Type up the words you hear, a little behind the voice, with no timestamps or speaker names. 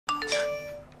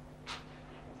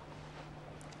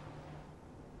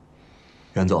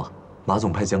袁总，马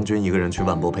总派将军一个人去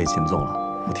万博陪秦总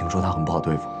了，我听说他很不好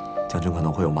对付，将军可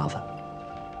能会有麻烦。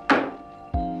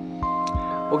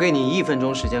我给你1分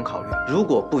钟时间考虑，如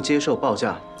果不接受报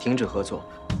价，停止合作。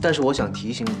但是我想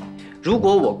提醒你，如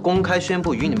果我公开宣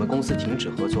布与你们公司停止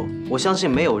合作，我相信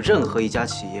没有任何一家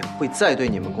企业会再对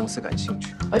你们公司感兴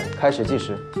趣。哎，开始计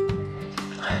时，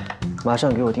马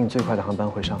上给我订最快的航班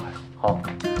回上海。好。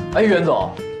哎，袁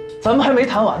总，咱们还没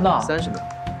谈完呢。30秒。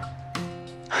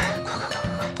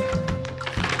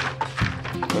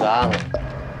有答案了。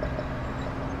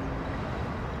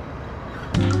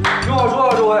 听我说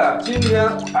啊，诸位，今天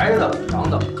白的、黄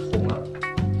的、红的，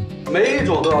每一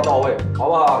种都要到位，好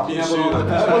不好？今天不能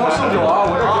剩酒啊！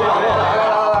我这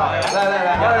来，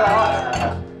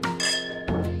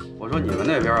我说你们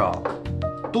那边啊，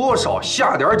多少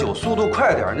下点酒，速度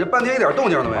快点，你这半天一点动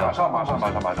静都没有。马上！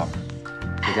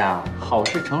这家好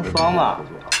事成双嘛，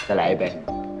再来一杯。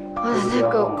那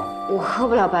个我喝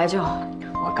不了白酒。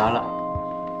我干了。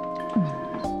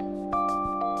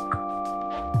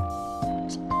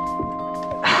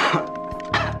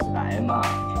 来嘛！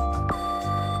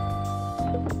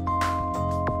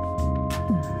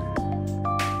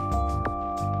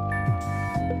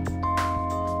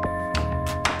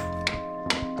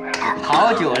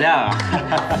好酒量啊！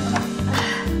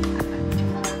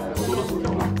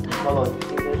老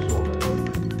今天是我们。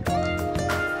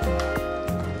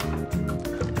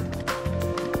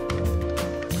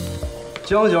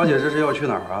江小姐这是要去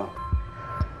哪儿啊？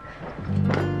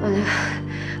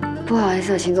不好意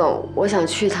思啊，秦总，我想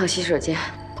去一趟洗手间。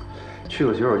去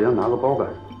个洗手间拿个包干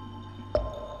什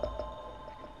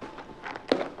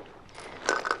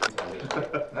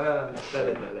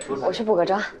么？我去补个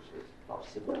妆。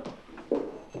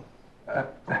哎。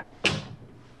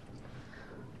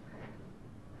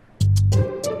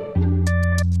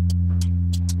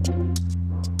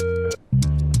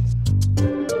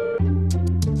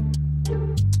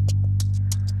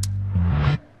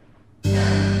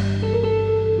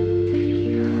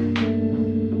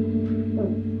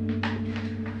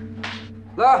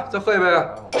来，再喝一杯。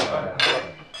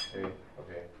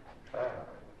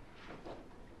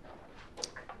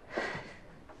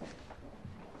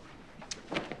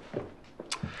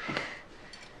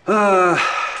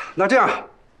那这样，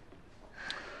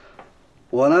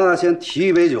我呢先提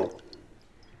一杯酒，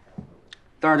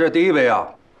但是这第一杯啊，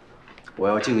我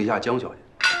要敬一下江小姐。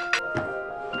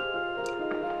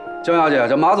江小姐，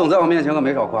这马总在我面前可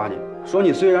没少夸你，说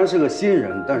你虽然是个新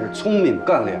人，但是聪明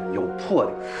干练，有魄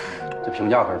力。 这评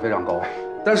价可是非常高，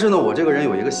但是呢，我这个人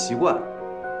有一个习惯，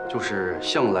就是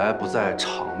向来不在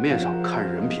场面上看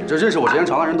人品。这认识我时间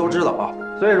长的人都知道啊。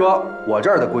所以说我这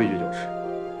儿的规矩就是，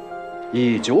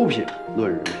以酒品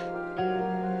论人品。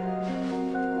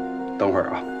等会儿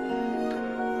啊，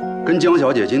跟江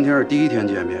小姐今天是第一天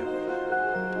见面，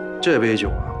这杯酒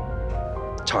啊，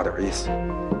差点意思，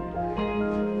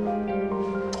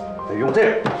得用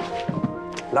这个。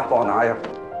来，帮我拿一下。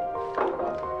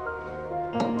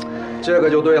 这个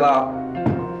就对了。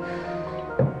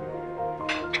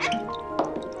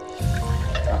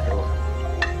给我。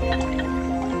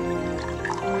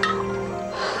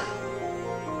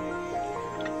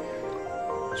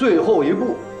最后一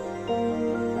步，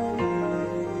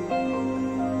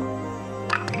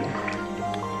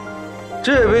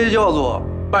这杯叫做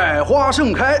百花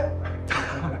盛开。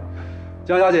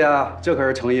江小姐，这可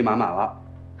是诚意满满了，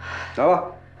来吧。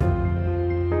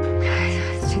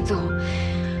 秦总，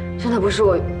真的不是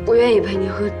我不愿意陪你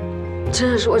喝，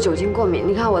真的是我酒精过敏。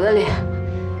你看我的脸。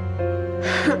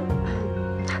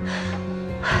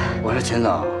我说秦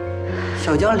总，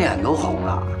小江脸都红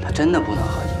了，他真的不能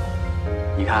喝酒。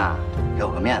你看，给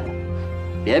我个面子，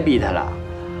别逼他了。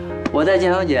我带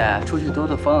江小姐出去兜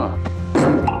兜风。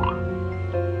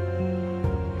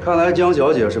看来江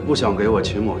小姐是不想给我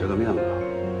秦某这个面子了。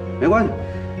没关系，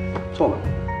错吧。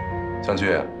将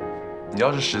军。 你要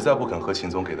是实在不肯喝秦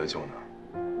总给的酒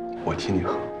呢，我替你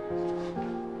喝。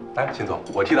来，秦总，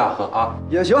我替他喝啊。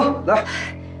也行，来。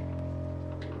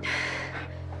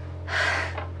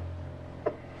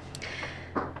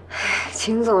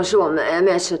秦总是我们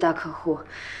MH 的大客户，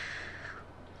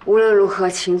无论如何，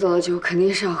秦总的酒肯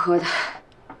定是要喝的。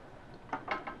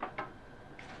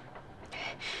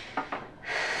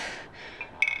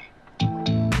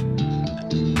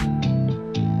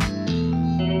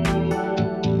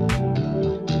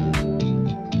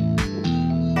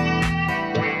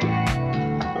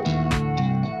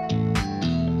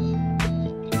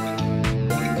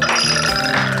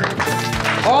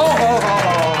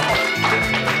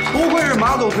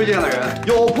马总推荐的人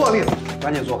有魄力，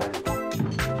赶紧做，赶紧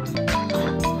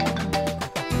做。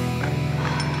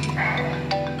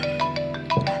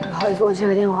不好意意思，我接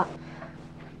个电话。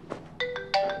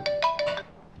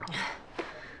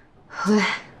喂。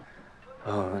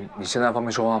你现在方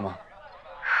便说话吗？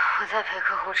我在陪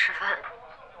客户吃饭。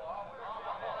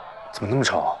怎么那么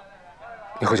吵？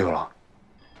你喝酒了？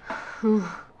嗯。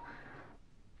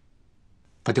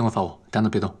把电话发我，丹娜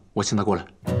别动，我现在过来。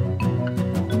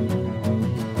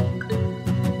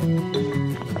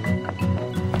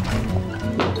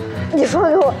你说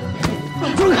给我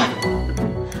滚开！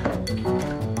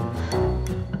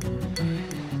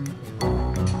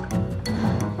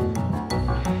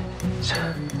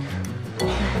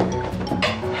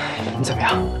你怎么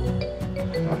样？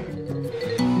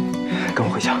跟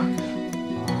我回家。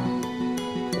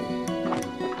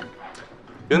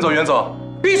袁总，袁总，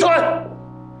闭嘴！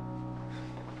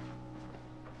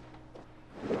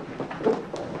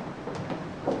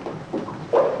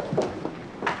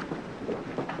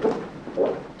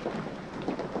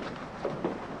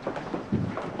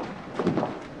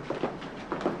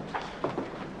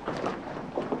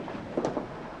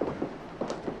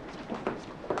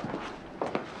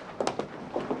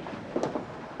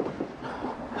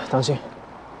当心！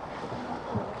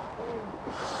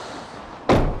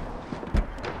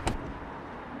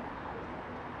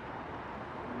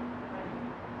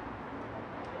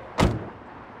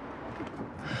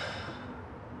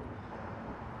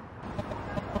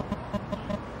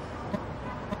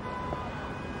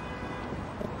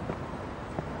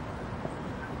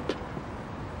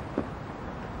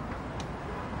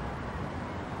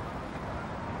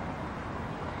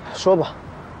说吧。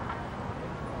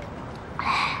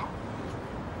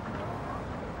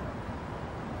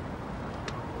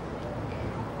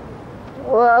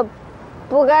我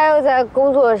不该在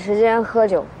工作时间喝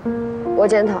酒，我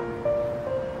检讨。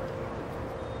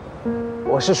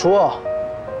我是说，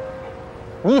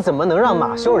你怎么能让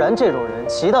马修然这种人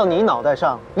骑到你脑袋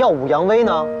上耀武扬威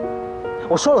呢？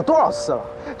我说了多少次了，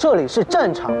这里是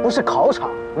战场，不是考场，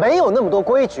没有那么多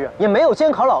规矩，也没有监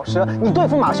考老师。你对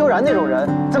付马修然那种人，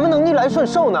怎么能逆来顺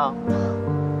受呢？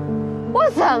我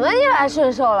怎么逆来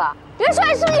顺受了？袁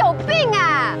帅是不是有病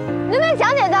啊？能不能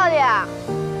讲点道理啊？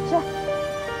是，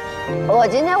我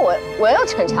今天我又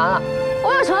逞强了，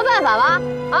我有什么办法吗？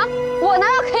啊，我难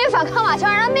道可以反抗马修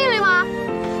然的命令吗？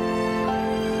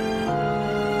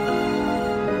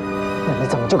那你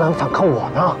怎么就敢反抗我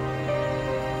呢？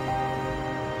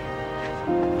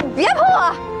你别碰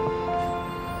我！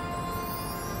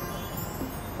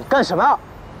你干什么？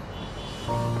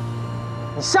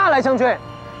你下来，将军，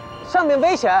上面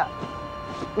危险！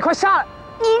你快下来！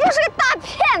你就是个大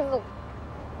骗子！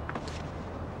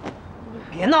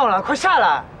别闹了，快下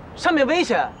来！上面危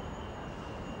险！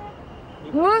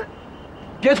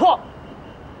别拖！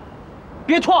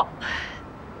别拖！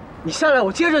你下来，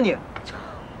我接着你。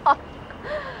哦，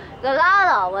可拉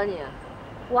倒吧你！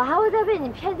我还会再被你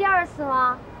骗第二次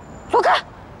吗？走开！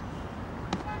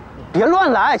你别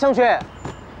乱来，将军！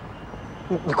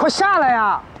你快下来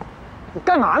呀！你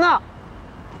干嘛呢？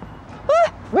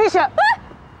危险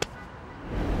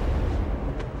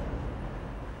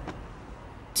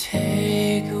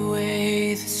！Take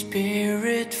away the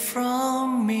spirit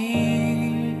from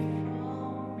me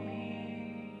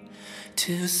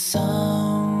to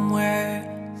somewhere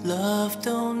love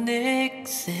don't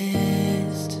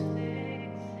exist.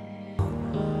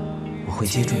 我会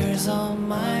接住你的。 Tears on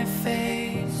my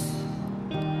face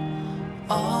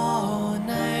all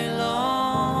night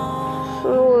long.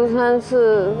 15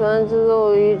次，3次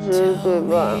都一直对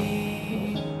半。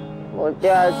我第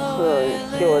2次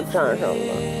替我站上吧，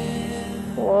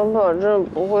我保证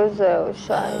不会再有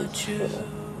下一次了。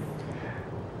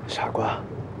傻瓜，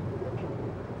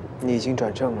你已经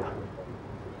转正了，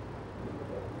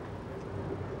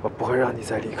我不会让你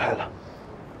再离开了。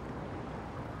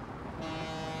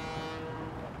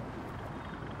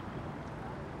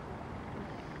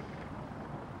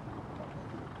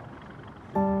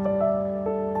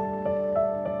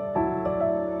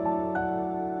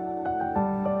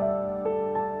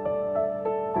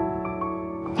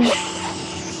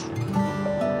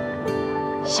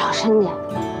小声点，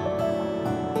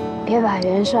别把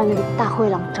元帅那个大灰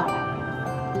狼找来。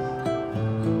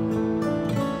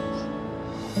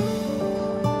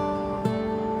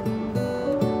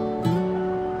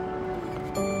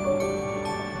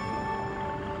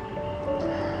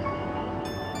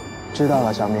知道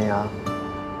了，小绵羊，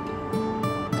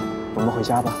我们回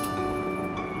家吧。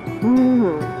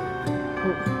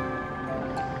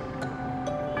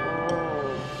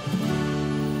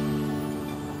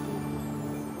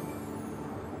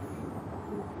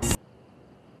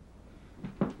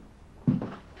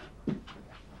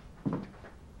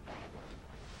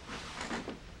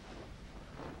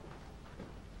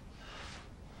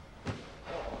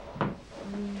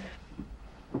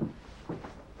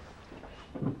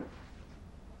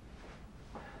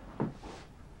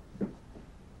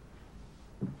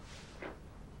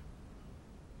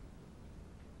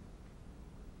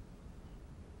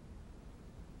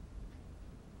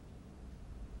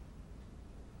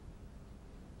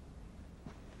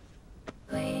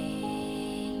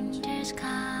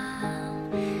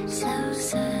so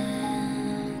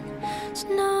sad.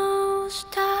 Snow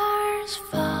stars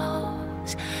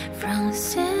falls from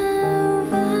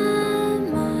silver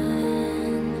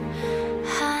moon.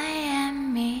 I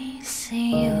am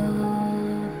missing you,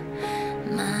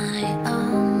 my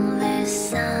only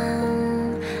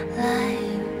sunlight.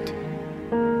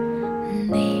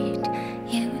 Need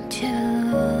you to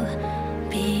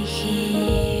be here.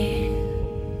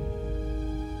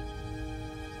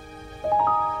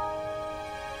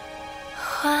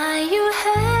 Why you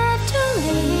had to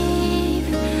leave?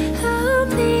 Oh,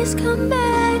 please come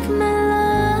back, my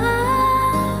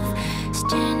love.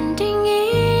 Standing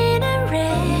in a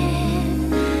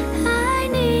rain, I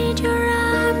need your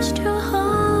arms to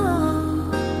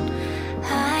hold.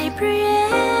 I pray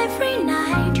every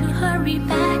night you hurry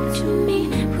back to me.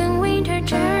 When winter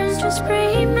turns to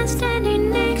spring, I'm standing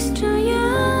next to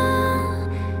you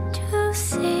to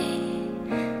see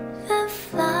the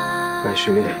flowers. 白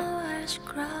徐烈，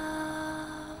 grow.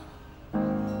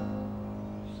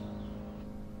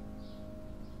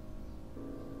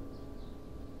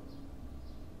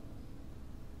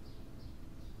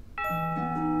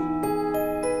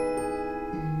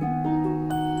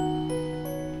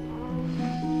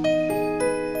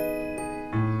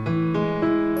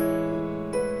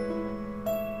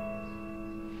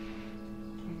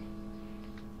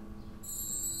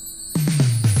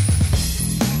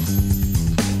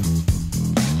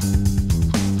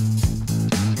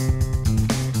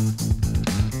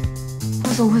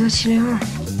 我怎么会在702？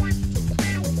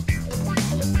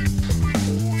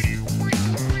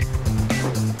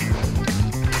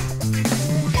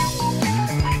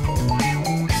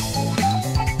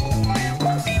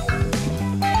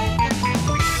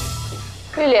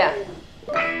丽丽，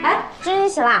哎，终于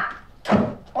醒啦！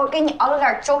我给你熬了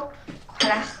点粥，快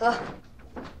来喝。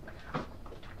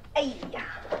哎呀，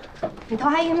你头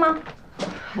还晕吗？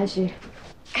还行。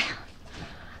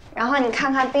然后你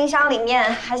看看冰箱里面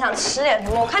还想吃点什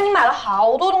么？我看你买了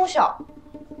好多东西哦。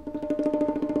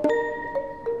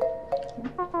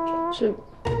这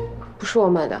不是我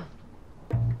买的。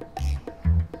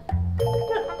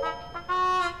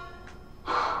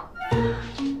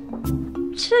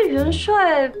这元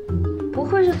帅不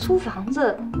会是租房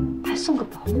子还送个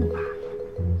保姆吧？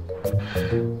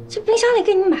这冰箱里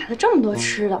给你买了这么多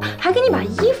吃的，还给你把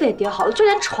衣服也叠好了，就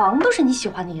连床都是你喜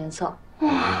欢的颜色。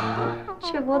哇，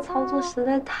这波操作实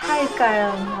在太感人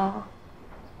了。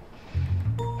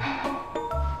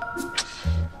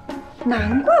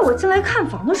难怪我进来看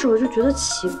房的时候就觉得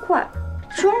奇怪，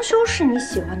装修是你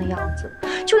喜欢的样子，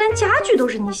就连家具都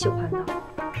是你喜欢的。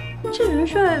这元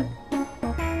帅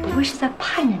不会是在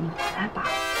盼着你回来吧？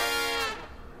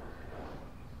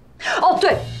哦，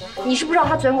对，你是不知道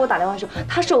他昨天给我打电话的时候，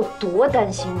他是有多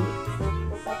担心你。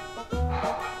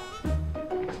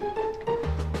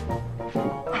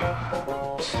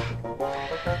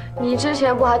你之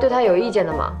前不还对他有意见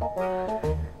的吗？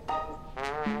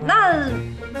那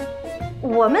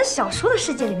我们小说的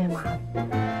世界里面嘛，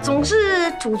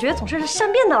主角总是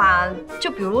善变的啦。就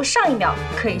比如上一秒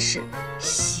可以是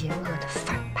邪恶的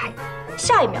反派，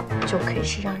下一秒就可以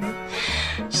是让人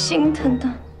心疼的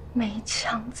梅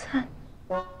强灿。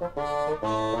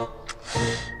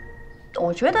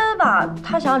我觉得吧，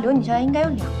他想要留你下来应该有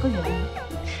2个原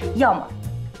因，要么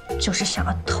就是想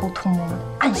要偷偷摸摸的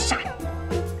暗杀你，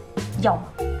要么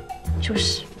就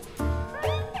是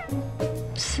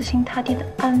死心塌地的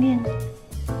暗恋你。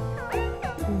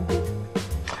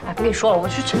哎，不跟你说了，我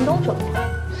去城东去了。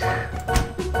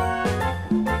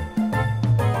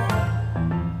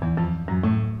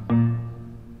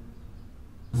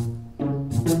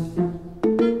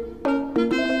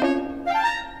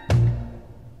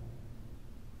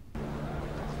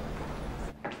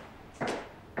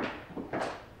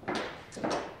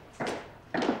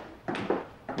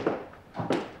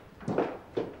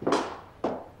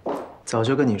早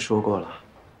就跟你说过了，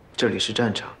这里是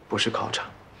战场，不是考场，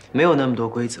没有那么多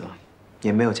规则，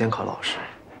也没有监考老师。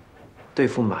对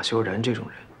付马修然这种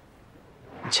人，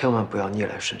你千万不要逆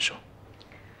来顺受。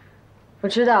我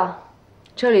知道，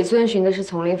这里遵循的是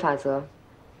丛林法则，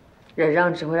忍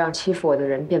让只会让欺负我的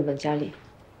人变本加厉。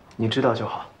你知道就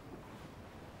好。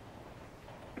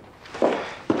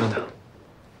等等，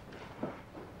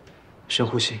深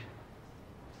呼吸。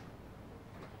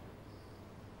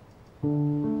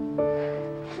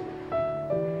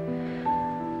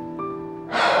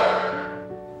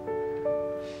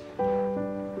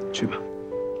去吧。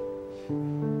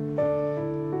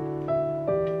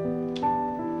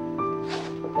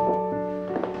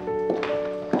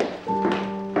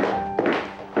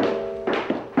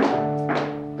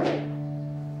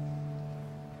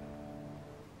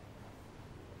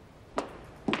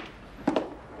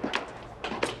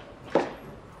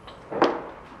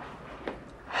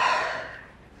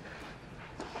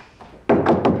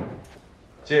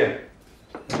进。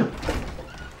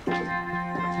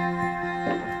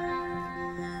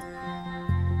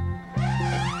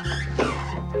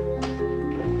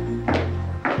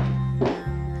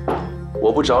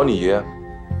我不找你，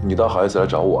你倒好意思来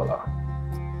找我了。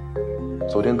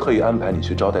昨天特意安排你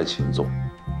去招待秦总，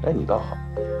哎，你倒好，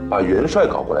把元帅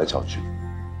搞过来搅局。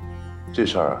这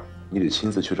事儿你得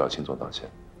亲自去找秦总道歉。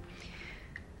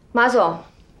马总，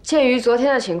鉴于昨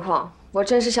天的情况，我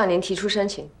正式向您提出申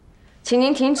请，请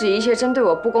您停止一切针对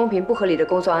我不公平、不合理的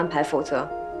工作安排，否则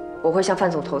我会向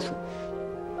范总投诉。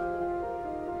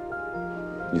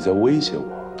你在威胁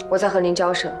我？我在和您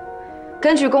交涉。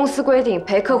根据公司规定，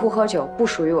陪客户喝酒不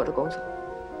属于我的工作。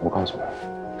我告诉你，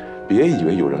别以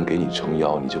为有人给你撑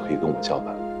腰，你就可以跟我叫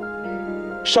板。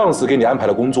上司给你安排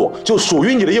的工作就属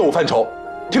于你的业务范畴，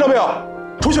听到没有？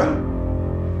出去！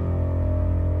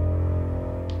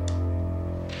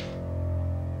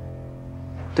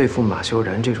对付马修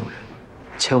然这种人，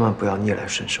千万不要逆来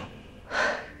顺受。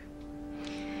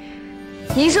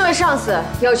您身为上司，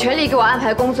有权利给我安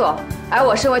排工作，而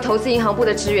我身为投资银行部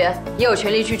的职员，也有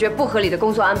权利拒绝不合理的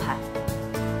工作安排。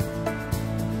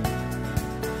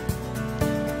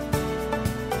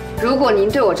如果您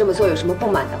对我这么做有什么不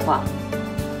满的话，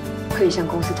可以向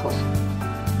公司投诉。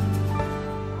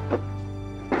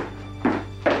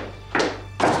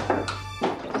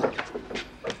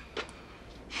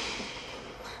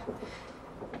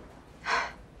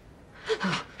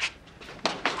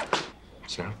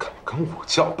竟然敢跟我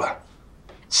叫板，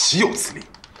岂有此理！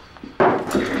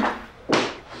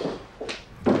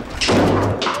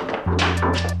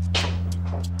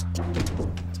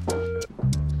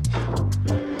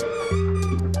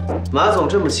马总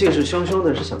这么气势汹汹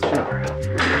的，是想去哪儿啊？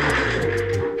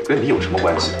跟你有什么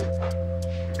关系？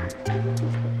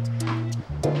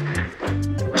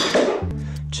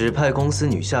指派公司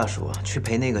女下属去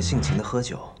陪那个姓秦的喝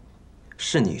酒，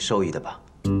是你授意的吧？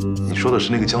你说的是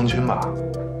那个将军吧？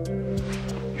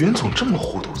袁总这么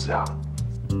护犊子呀？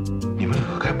你们两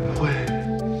个该不会……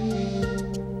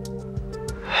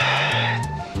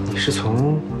你是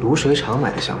从卤水厂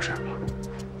买的香水吗？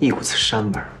一股子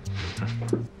膻味儿。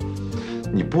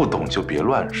你不懂就别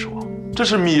乱说，这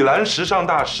是米兰时尚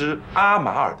大师阿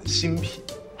马尔的新品。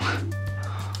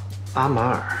阿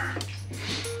马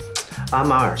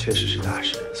尔确实是大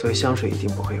师，所以香水一定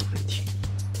不会有问题。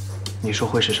你说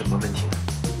会是什么问题呢？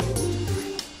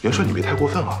元帅，你别太过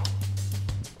分啊！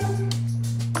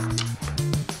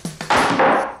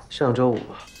上周五，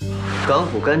港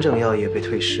府干政药业被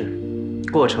退市，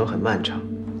过程很漫长，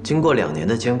经过2年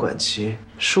的监管期，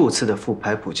数次的复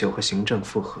牌补救和行政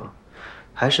复核，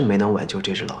还是没能挽救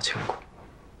这只老千股。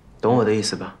懂我的意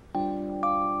思吧？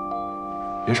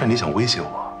元帅，你想威胁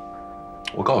我？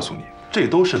我告诉你，这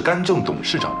都是干政董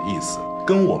事长的意思，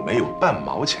跟我没有半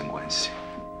毛钱关系。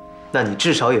那你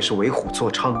至少也是为虎作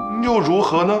伥，又如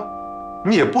何呢？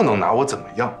你也不能拿我怎么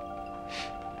样。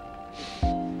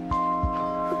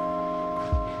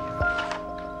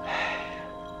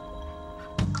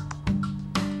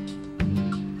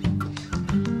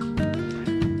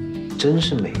真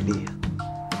是美丽啊！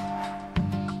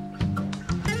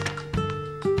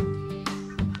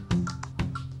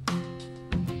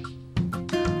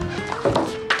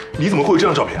你怎么会有这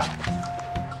张照片啊？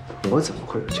我怎么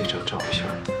会有这张照片？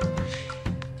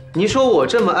你说我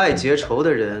这么爱结仇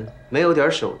的人，没有点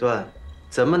手段，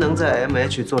怎么能在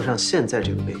MH 坐上现在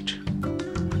这个位置？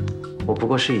我不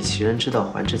过是以其人之道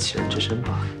还治其人之身罢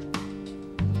了。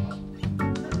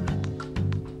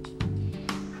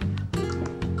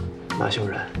马修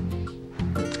然，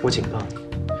我警告你，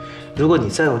如果你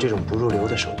再用这种不入流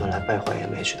的手段来败坏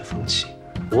MH 的风气，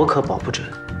我可保不准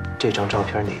这张照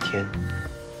片哪天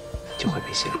就会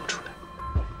被泄露出来。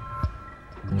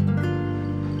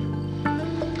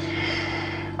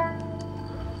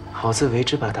好自为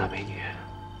之吧，大美女。